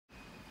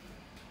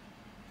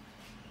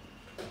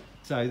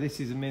So this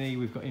is a Mini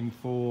we've got in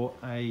for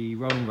a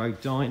rolling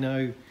road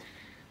dyno.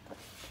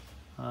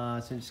 So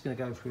I'm just going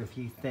to go through a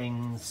few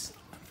things.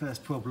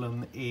 First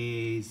problem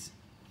is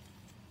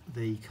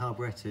the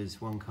carburetors.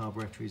 One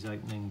carburetor is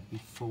opening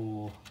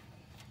before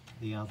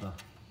the other.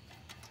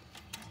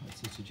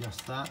 Let's just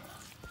adjust that.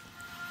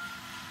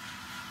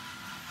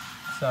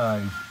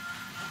 So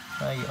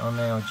they are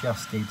now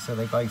adjusted so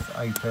they both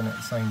open at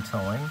the same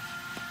time.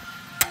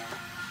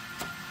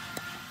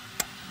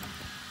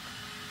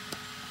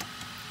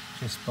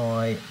 Just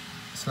by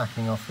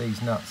slackening off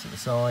these nuts at the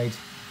side,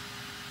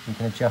 you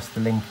can adjust the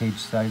linkage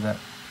so that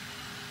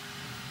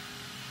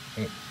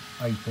it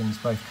opens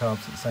both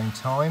carbs at the same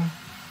time.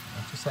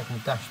 I've just taken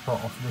the dash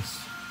pot off this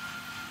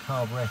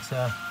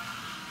carburetor,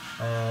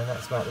 and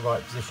that's about the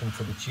right position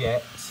for the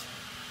jet,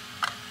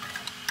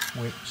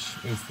 which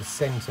is the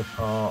centre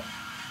part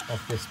of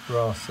this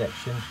brass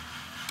section.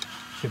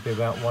 Should be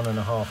about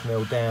 1.5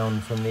 mil down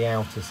from the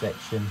outer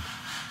section.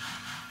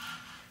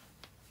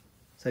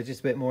 So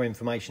just a bit more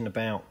information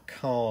about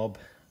carb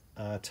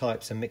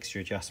types and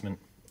mixture adjustment.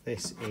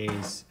 This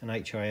is an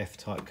HIF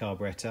type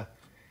carburetor,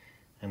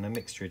 and the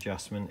mixture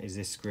adjustment is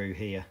this screw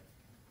here.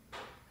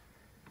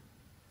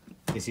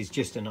 This is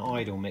just an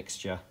idle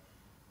mixture.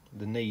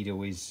 The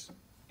needle is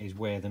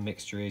where the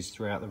mixture is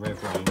throughout the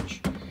rev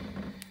range.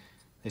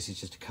 This is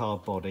just a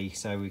carb body,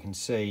 so we can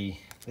see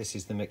this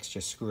is the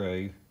mixture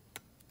screw.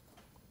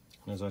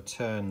 And as I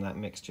turn that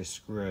mixture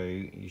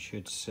screw, you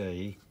should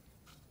see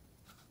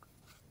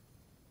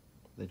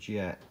the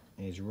jet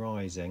is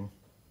rising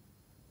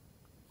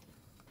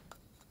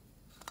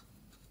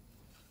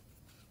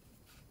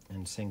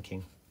and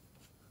sinking.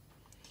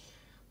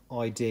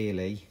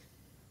 Ideally,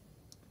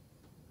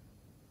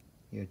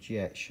 your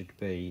jet should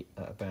be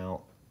at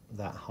about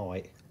that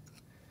height,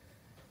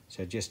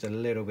 so just a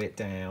little bit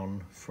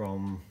down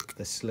from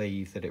the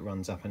sleeve that it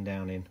runs up and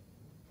down in.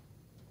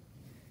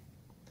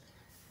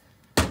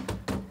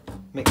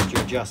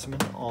 Mixture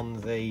adjustment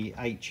on the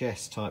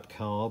HS type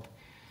carb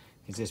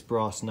is this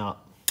brass nut.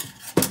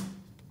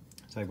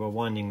 So by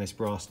winding this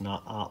brass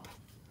nut up,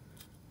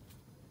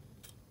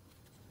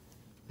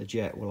 the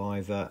jet will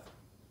either,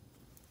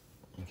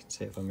 you can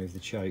see if I move the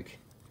choke,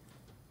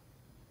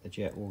 the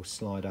jet will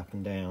slide up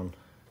and down.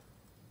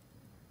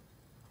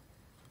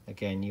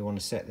 Again, you want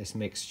to set this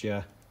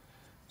mixture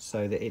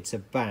so that it's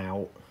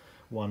about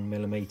 1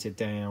 millimetre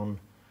down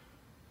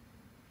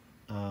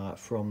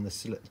from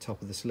the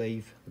top of the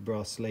sleeve, the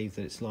brass sleeve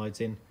that it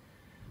slides in,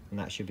 and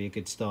that should be a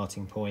good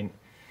starting point.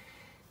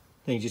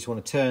 Then you just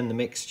want to turn the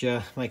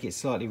mixture, make it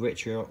slightly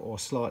richer or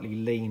slightly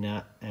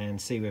leaner, and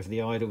see whether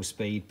the idle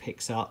speed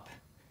picks up.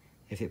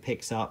 If it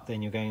picks up,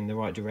 then you're going in the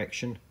right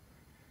direction.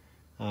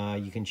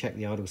 You can check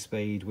the idle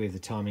speed with the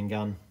timing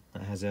gun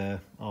that has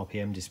a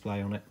RPM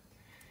display on it.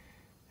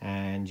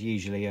 And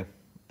usually a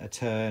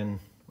turn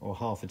or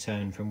half a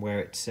turn from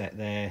where it's set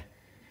there,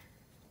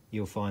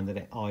 you'll find that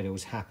it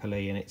idles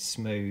happily and it's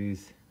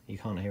smooth. You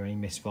can't hear any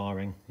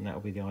misfiring, and that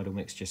will be the idle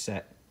mixture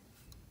set.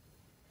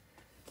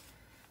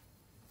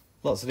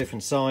 Lots of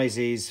different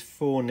sizes,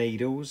 4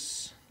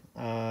 needles,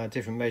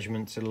 different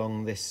measurements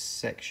along this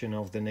section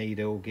of the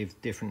needle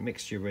give different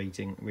mixture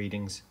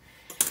readings.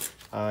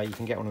 You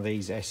can get one of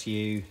these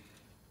SU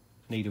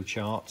needle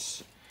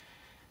charts.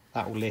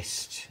 That will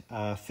list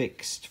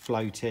fixed,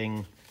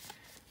 floating,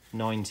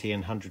 90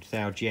 and 100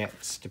 thou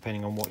jets,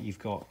 depending on what you've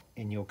got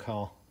in your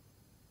car.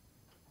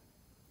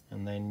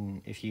 And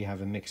then if you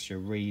have a mixture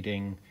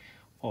reading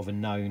of a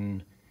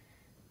known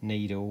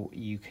needle,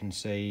 you can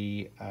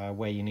see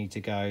where you need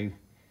to go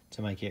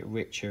to make it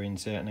richer in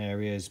certain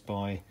areas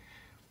by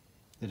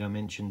the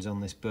dimensions on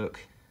this book,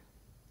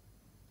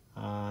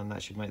 and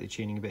that should make the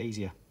tuning a bit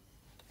easier.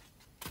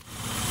 So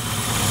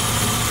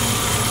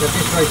I've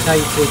just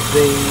rotated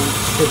the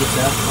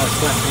distributor by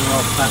slapping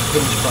off that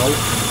pinch bolt.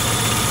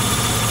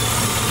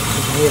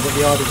 You can hear that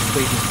the idle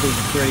speed is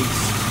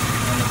decreased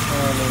and the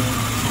timing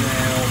is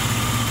now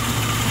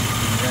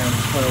around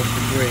 12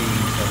 degrees,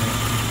 I think.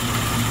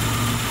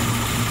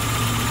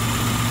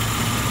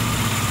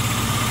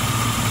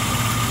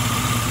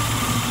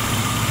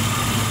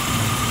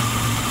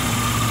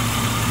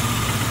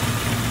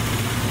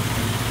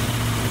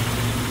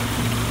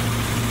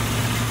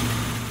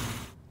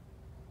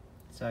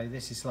 So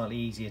this is slightly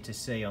easier to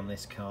see on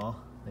this car,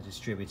 the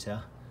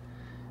distributor.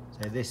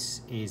 So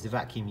this is the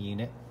vacuum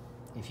unit.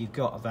 If you've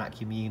got a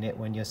vacuum unit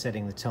when you're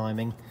setting the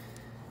timing, you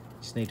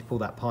just need to pull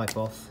that pipe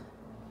off,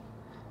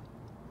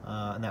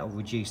 and that will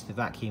reduce the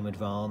vacuum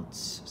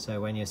advance.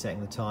 So when you're setting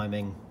the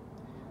timing,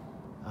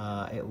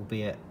 it will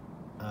be at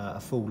a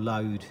full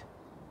load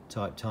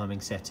type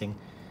timing setting.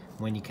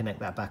 When you connect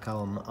that back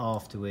on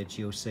afterwards,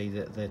 you'll see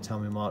that the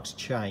timing marks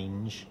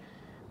change,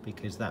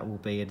 because that will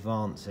be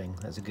advancing.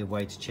 That's a good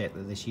way to check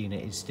that this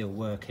unit is still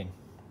working.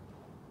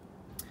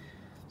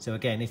 So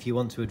again, if you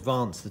want to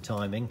advance the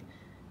timing,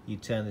 you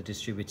turn the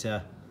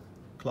distributor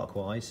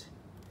clockwise,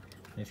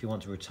 and if you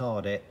want to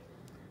retard it,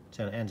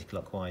 turn it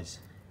anti-clockwise.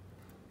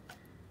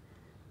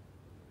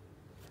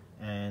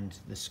 And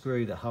the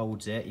screw that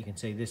holds it, you can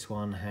see this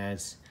one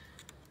has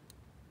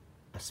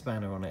a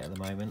spanner on it at the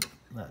moment.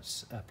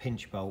 That's a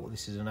pinch bolt.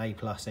 This is an A+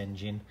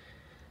 engine.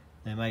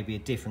 There may be a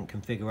different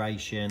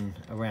configuration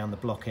around the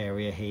block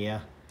area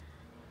here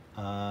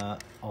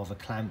of a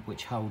clamp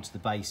which holds the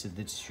base of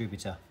the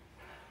distributor.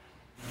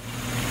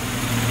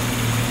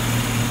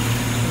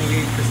 We'll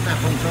use the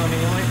snap-on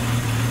timing light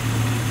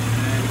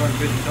and run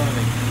through the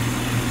timing.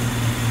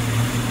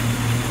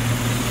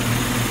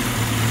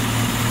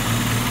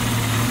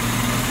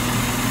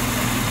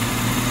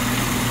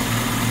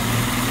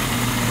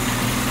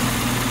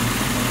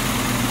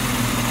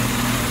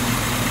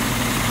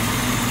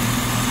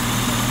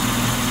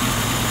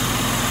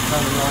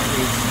 Timing light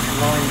is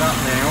lined up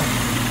now.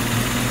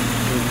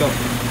 We've got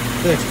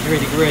 33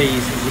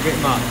 degrees, it's a bit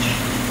much.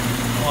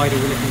 Idle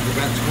we're looking for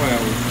about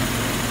 12.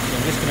 So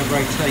I'm just going to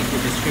rotate the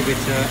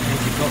distributor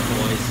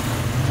anti-clockwise.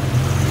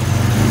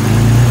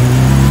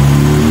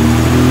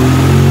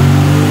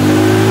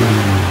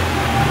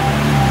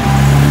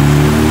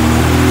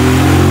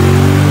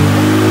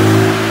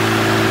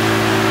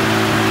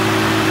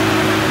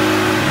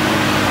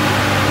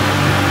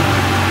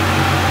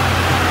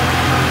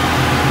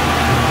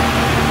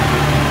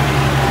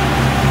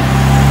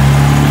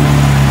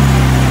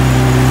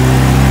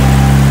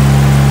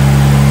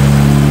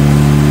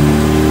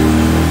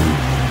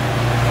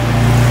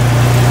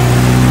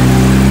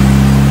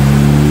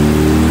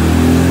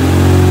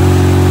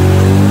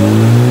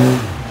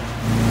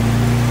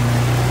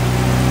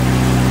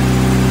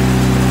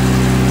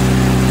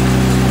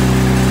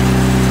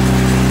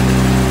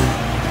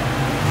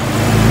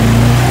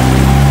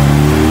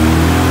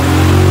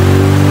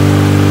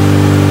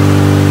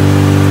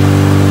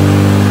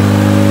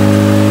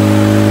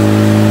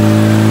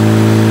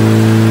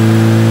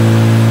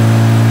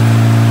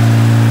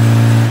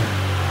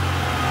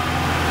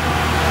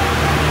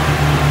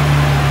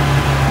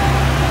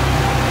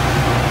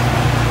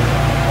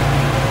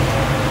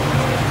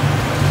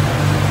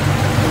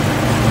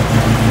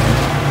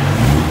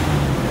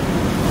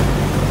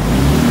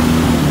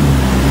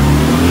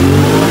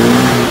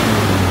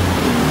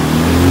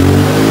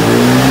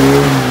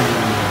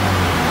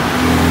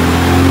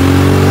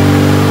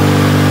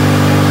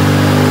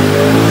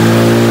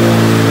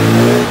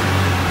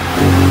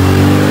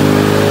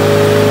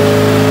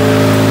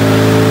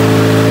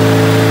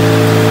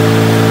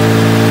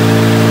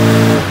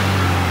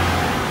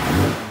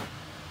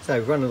 So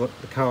we've run the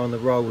car on the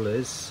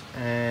rollers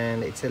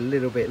and it's a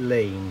little bit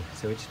lean,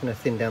 so we're just going to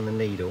thin down the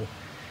needle.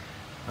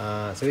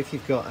 So if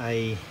you've got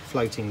a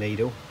floating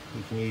needle,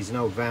 you can use an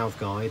old valve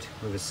guide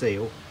with a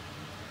seal.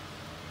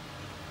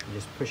 You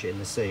just push it in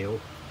the seal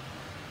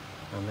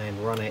and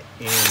then run it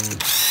in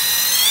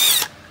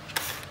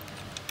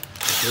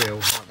the drill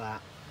like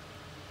that.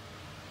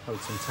 Hold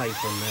some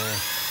tape on there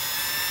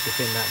to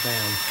thin that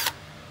down.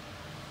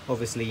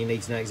 Obviously you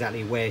need to know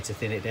exactly where to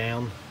thin it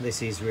down.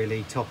 This is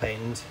really top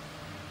end,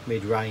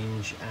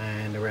 mid-range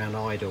and around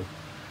idle.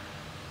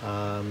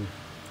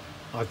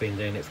 I've been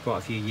doing it for quite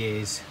a few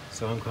years,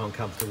 so I'm quite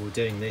comfortable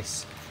doing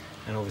this,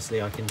 and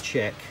obviously I can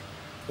check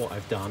what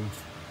I've done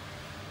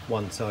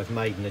once I've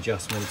made an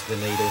adjustment to the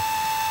needle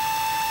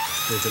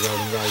with the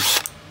rolling road.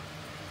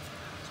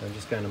 So I'm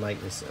just going to make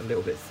this a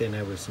little bit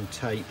thinner with some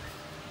tape.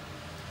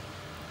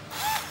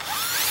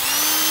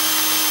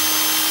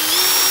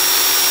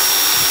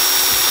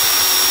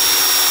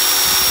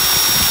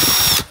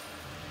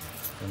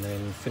 And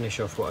then finish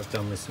off what I've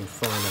done with some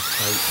finer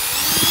tape.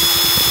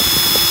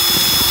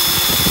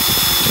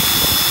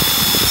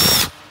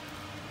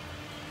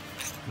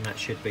 And that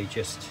should be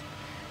just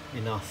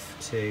enough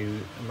to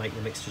make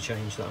the mixture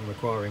change that I'm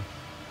requiring.